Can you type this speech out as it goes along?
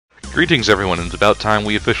Greetings everyone, and it's about time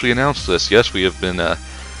we officially announced this. Yes, we have been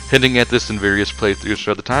hinting at this in various playthroughs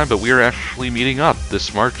throughout the time, but we are actually meeting up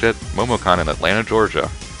this March at Momo-con in Atlanta, Georgia.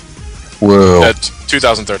 Whoa. At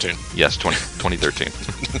 2013. Yes, 2013.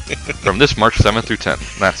 From this March 7th through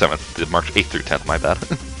 10th. Not 7th, March 8th through 10th, my bad.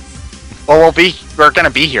 Well, we're gonna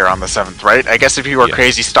be here on the 7th, right? I guess if you were Yeah.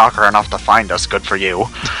 crazy stalker enough to find us, good for you.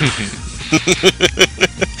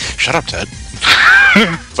 Shut up, Ted.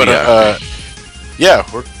 But yeah,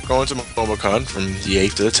 we're going to Momo-con from the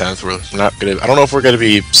 8th to the 10th. We're not gonna. I don't know if we're gonna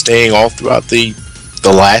be staying all throughout the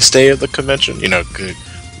last day of the convention. You know, 'cause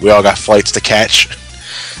we all got flights to catch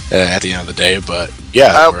at the end of the day. But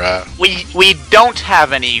yeah, we don't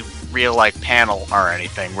have any real panel or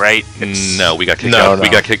anything, right? No, we got kicked out. No. We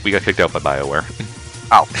got kicked out by BioWare.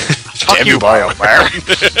 Oh, fuck Damn you, you, BioWare.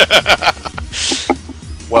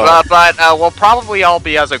 well, but we'll probably all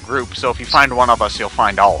be as a group. So if you find one of us, you'll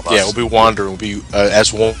find all of us. yeah, we'll be wandering. We'll be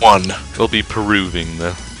as one. We'll be perusing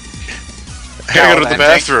the... I gotta go to the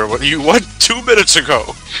bathroom. What? 2 minutes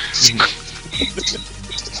ago.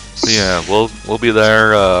 Yeah, we'll be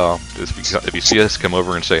there. If you see us, come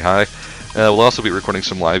over and say hi. We'll also be recording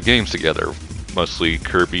some live games together, mostly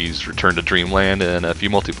Kirby's Return to Dreamland and a few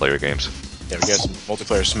multiplayer games. Yeah, we got some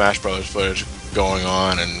multiplayer Smash Brothers footage going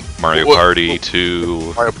on, and Mario Party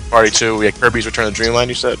 2. Mario Party 2. We had Kirby's Return to Dreamland.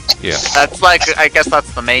 You said. Yeah. That's I guess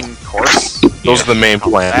that's the main course. Those are the main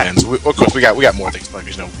plans. Of course, we got more things planned.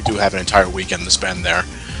 You know, we do have an entire weekend to spend there.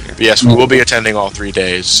 But yes, we will be attending all 3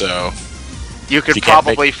 days. So you could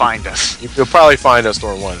probably find us. You'll probably find us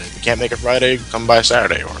during one. If you can't make it Friday, come by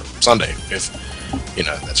Saturday or Sunday if you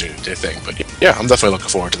know that's your thing. But yeah, I'm definitely looking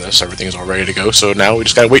forward to this. Everything is all ready to go. So now we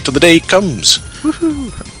just gotta wait till the day comes.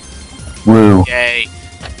 Woohoo! Yay!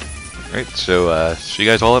 Right. So see you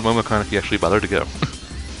guys all at Momo-con if you actually bother to go.